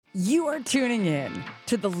You are tuning in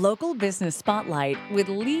to the Local Business Spotlight with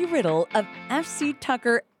Lee Riddle of FC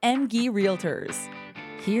Tucker MG Realtors.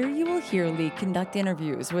 Here you will hear Lee conduct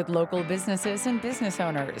interviews with local businesses and business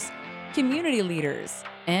owners, community leaders,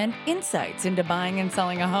 and insights into buying and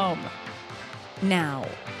selling a home. Now,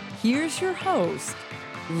 here's your host,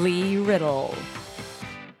 Lee Riddle.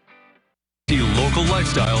 Local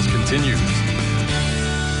Lifestyles continues.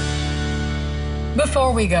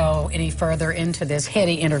 Before we go any further into this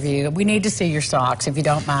heady interview, we need to see your socks, if you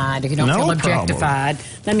don't mind, if you don't feel objectified.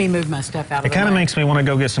 Let me move my stuff out of the way. It kind of makes me want to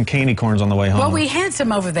go get some candy corns on the way home. Well, we had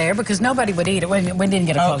some over there because nobody would eat it. We didn't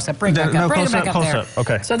get a close-up. Bring it back up. Bring it back up there.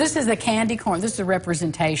 Okay. So this is the candy corn. This is a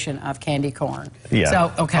representation of candy corn. Yeah.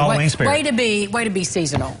 So, okay, Halloween spirit. way to be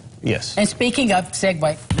seasonal. Yes. And speaking of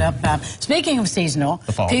speaking of seasonal,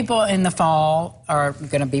 people in the fall are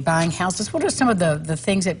going to be buying houses. What are some of the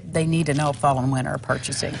things that they need to know fall and winter are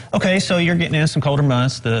purchasing? Okay, so you're getting in some colder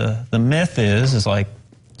months. The myth is like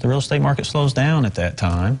the real estate market slows down at that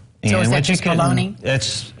time. So is that just baloney?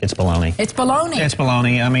 It's baloney. It's baloney. It's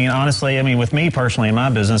baloney. I mean, honestly, with me personally in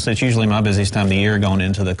my business, it's usually my busiest time of the year going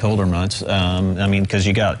into the colder months. Because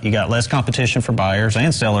you got less competition for buyers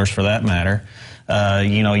and sellers for that matter.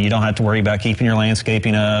 You don't have to worry about keeping your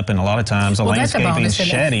landscaping up, and a lot of times the landscaping's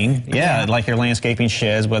shedding. Yeah, like your landscaping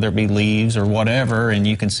sheds, whether it be leaves or whatever, and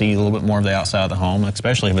you can see a little bit more of the outside of the home,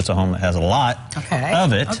 especially if it's a home that has a lot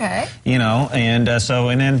of it. Okay.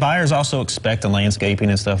 And then buyers also expect the landscaping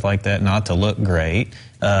and stuff like that not to look great.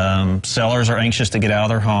 Sellers are anxious to get out of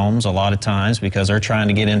their homes a lot of times because they're trying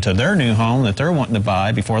to get into their new home that they're wanting to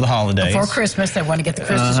buy before the holidays. Before Christmas, they want to get the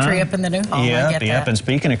Christmas tree up in the new home. Yep. And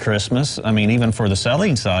speaking of Christmas, even for the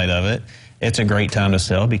selling side of it, it's a great time to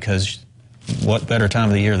sell because what better time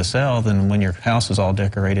of the year to sell than when your house is all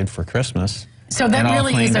decorated for Christmas? So that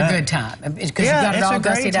really is a good time because you've got it all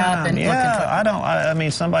gussied up and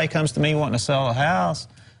looking for. Somebody comes to me wanting to sell a house.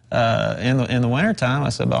 In the wintertime, I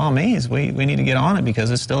said, by all means, we need to get on it because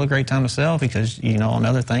it's still a great time to sell because,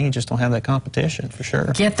 another thing, you just don't have that competition for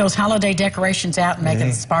sure. Get those holiday decorations out and make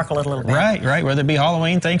it sparkle a little bit. Right. Whether it be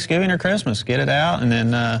Halloween, Thanksgiving, or Christmas, get it out. And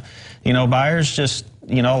then, buyers just,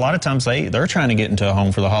 a lot of times they're trying to get into a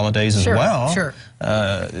home for the holidays as well. Sure.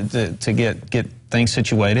 To get things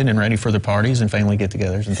situated and ready for their parties and family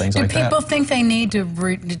get-togethers and things like that. Do people think they need to,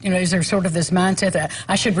 is there sort of this mindset that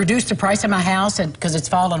I should reduce the price of my house because it's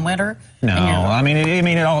fall and winter? No,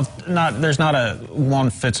 there's not a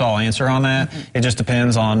one-fits-all answer on that. It just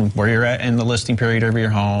depends on where you're at in the listing period of your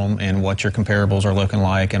home and what your comparables are looking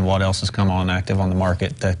like and what else has come on active on the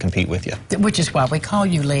market to compete with you. Which is why we call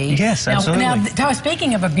you Lee. Yes, absolutely. Now,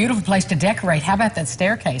 speaking of a beautiful place to decorate, how about that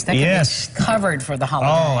staircase? That could be covered for the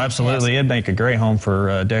holidays. Oh, absolutely. It'd make a great home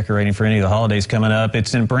for decorating for any of the holidays coming up.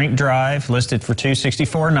 It's in Brink Drive, listed for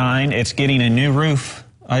 $264,900. It's getting a new roof,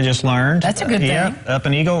 I just learned. That's a good thing. Up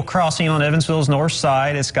in Eagle Crossing on Evansville's north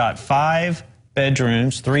side. It's got 5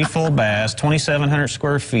 bedrooms, 3 full baths, 2,700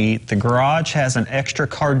 square feet. The garage has an extra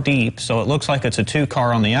car deep, so it looks like it's a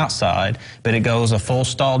 2-car on the outside, but it goes a full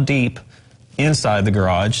stall deep inside the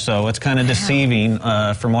garage, so it's kind of deceiving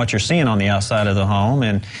from what you're seeing on the outside of the home.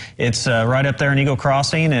 And it's right up there in Eagle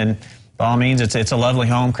Crossing, and by all means, it's a lovely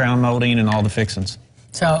home, crown molding and all the fixings.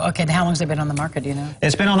 So, how long has it been on the market, do you know?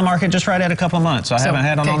 It's been on the market just right at a couple of months. I haven't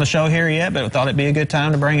had it on the show here yet, but I thought it'd be a good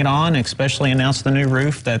time to bring it on, especially announce the new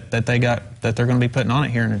roof that they're going to be putting on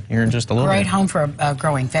it here in just a little bit. Great home for a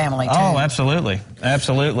growing family, too. Oh, absolutely.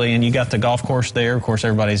 Absolutely. And you got the golf course there. Of course,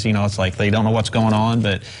 everybody's, it's like they don't know what's going on,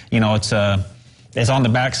 but, it's on the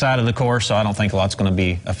back side of the course, so I don't think a lot's going to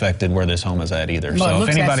be affected where this home is at either. Well,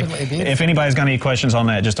 so if anybody's got any questions on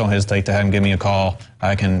that, just don't hesitate to have them give me a call.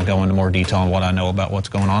 I can go into more detail on what I know about what's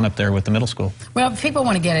going on up there with the middle school. Well, if people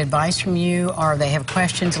want to get advice from you or they have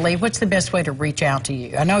questions, Lee, what's the best way to reach out to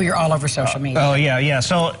you? I know you're all over social media. Oh, yeah.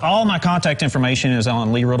 So all my contact information is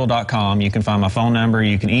on LeeRiddle.com. You can find my phone number.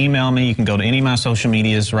 You can email me. You can go to any of my social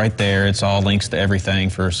medias right there. It's all links to everything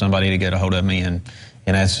for somebody to get a hold of me and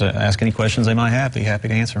ask any questions they might have. Be happy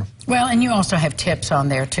to answer them. Well, and you also have tips on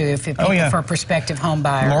there, too, for prospective home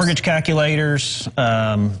buyers. Mortgage calculators.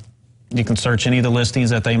 You can search any of the listings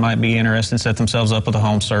that they might be interested in, set themselves up with a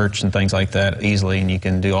home search and things like that easily, and you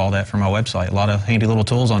can do all that from my website. A lot of handy little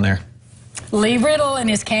tools on there. Lee Riddle and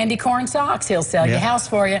his candy corn socks. He'll sell your house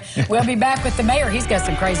for you. We'll be back with the mayor. He's got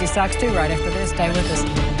some crazy socks, too, right after this. Stay with us.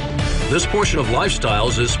 This portion of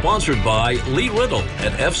Lifestyles is sponsored by Lee Riddle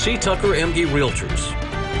at FC Tucker MG Realtors.